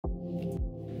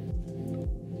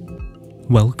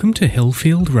Welcome to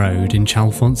Hillfield Road in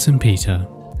Chalfont, St Peter,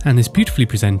 and this beautifully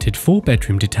presented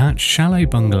 4-bedroom detached chalet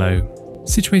bungalow,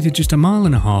 situated just a mile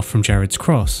and a half from Gerrards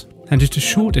Cross, and just a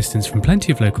short distance from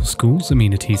plenty of local schools,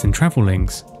 amenities and travel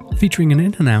links, featuring an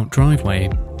in and out driveway,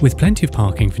 with plenty of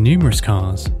parking for numerous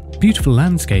cars, beautiful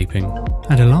landscaping,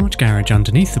 and a large garage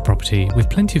underneath the property with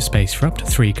plenty of space for up to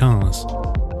 3 cars.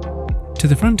 To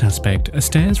the front aspect are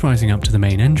stairs rising up to the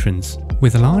main entrance,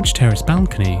 with a large terrace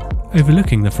balcony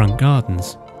overlooking the front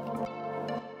gardens.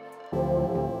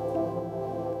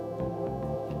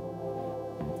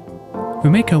 We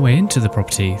make our way into the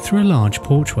property through a large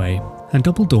porchway and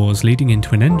double doors leading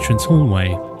into an entrance hallway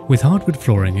with hardwood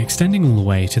flooring extending all the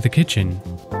way to the kitchen.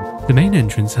 The main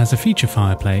entrance has a feature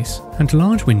fireplace and a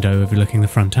large window overlooking the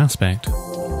front aspect.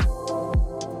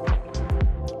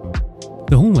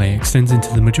 The hallway extends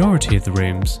into the majority of the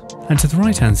rooms, and to the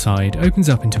right hand side opens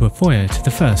up into a foyer to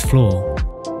the first floor.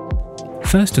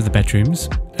 First of the bedrooms,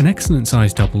 an excellent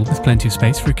sized double with plenty of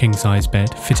space for a king size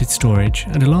bed, fitted storage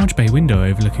and a large bay window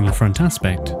overlooking the front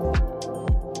aspect.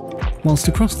 Whilst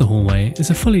across the hallway is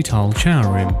a fully tiled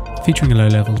shower room, featuring a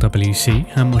low-level WC,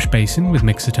 hand wash basin with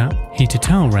mixer tap, heated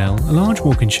towel rail, a large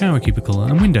walk-in shower cubicle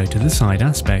and window to the side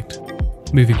aspect.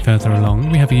 Moving further along,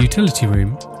 we have a utility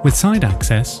room with side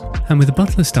access and with a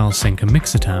butler-style sink and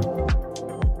mixer tap.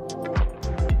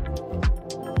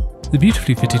 The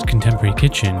beautifully fitted contemporary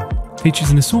kitchen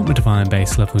features an assortment of iron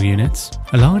base level units,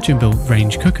 a large inbuilt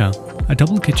range cooker, a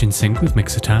double kitchen sink with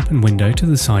mixer tap and window to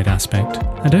the side aspect,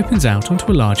 and opens out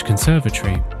onto a large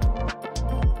conservatory.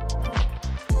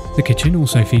 The kitchen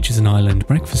also features an island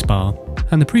breakfast bar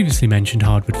and the previously mentioned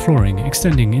hardwood flooring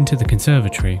extending into the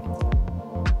conservatory.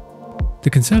 The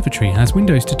conservatory has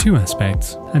windows to 2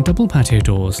 aspects and double patio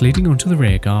doors leading onto the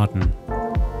rear garden.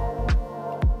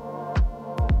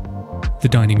 The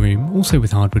dining room, also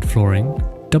with hardwood flooring,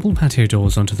 double patio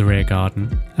doors onto the rear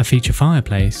garden, a feature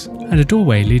fireplace, and a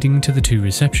doorway leading to the 2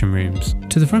 reception rooms.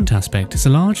 To the front aspect is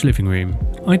a large living room,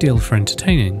 ideal for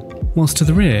entertaining, whilst to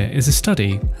the rear is a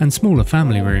study and smaller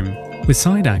family room, with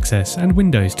side access and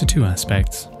windows to 2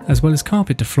 aspects, as well as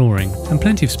carpet to flooring and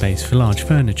plenty of space for large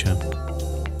furniture.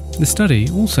 The study,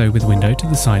 also with window to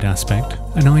the side aspect,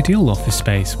 an ideal office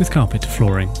space with carpet to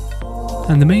flooring.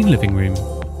 And the main living room,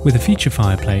 with a feature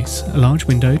fireplace, a large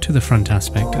window to the front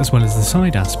aspect as well as the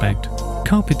side aspect,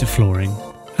 carpet to flooring,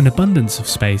 an abundance of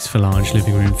space for large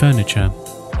living room furniture,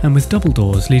 and with double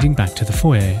doors leading back to the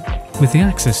foyer, with the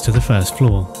access to the first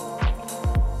floor.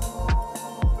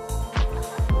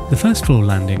 The first floor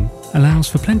landing allows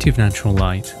for plenty of natural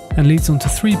light and leads onto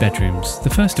 3 bedrooms, the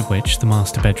first of which, the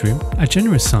master bedroom, a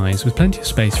generous size with plenty of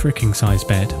space for a king size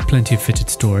bed, plenty of fitted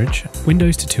storage,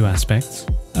 windows to 2 aspects,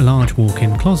 a large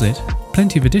walk-in closet,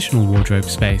 plenty of additional wardrobe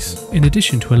space, in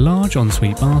addition to a large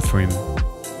ensuite bathroom.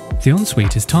 The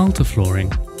ensuite is tiled to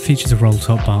flooring, features a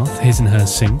roll-top bath, his and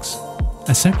hers sinks,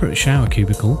 a separate shower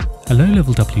cubicle, a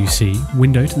low-level WC,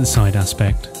 window to the side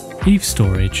aspect, eave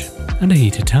storage, and a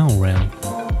heated towel rail.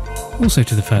 Also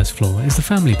to the first floor is the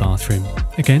family bathroom,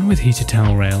 again with heated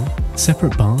towel rail,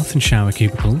 separate bath and shower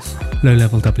cubicles,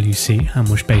 low-level WC, hand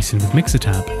wash basin with mixer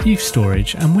tap, eave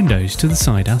storage and windows to the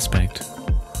side aspect.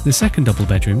 The second double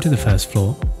bedroom to the first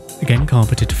floor, again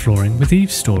carpeted to flooring with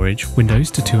eave storage,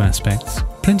 windows to 2 aspects,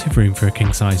 plenty of room for a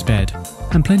king size bed,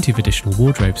 and plenty of additional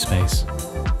wardrobe space.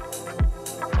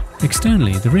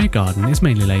 Externally, the rear garden is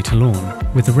mainly laid to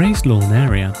lawn, with a raised lawn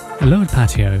area, a lowered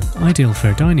patio, ideal for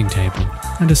a dining table,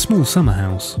 and a small summer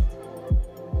house.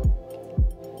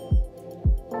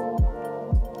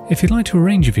 If you'd like to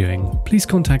arrange a viewing, please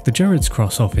contact the Gerrards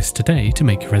Cross office today to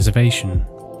make a reservation.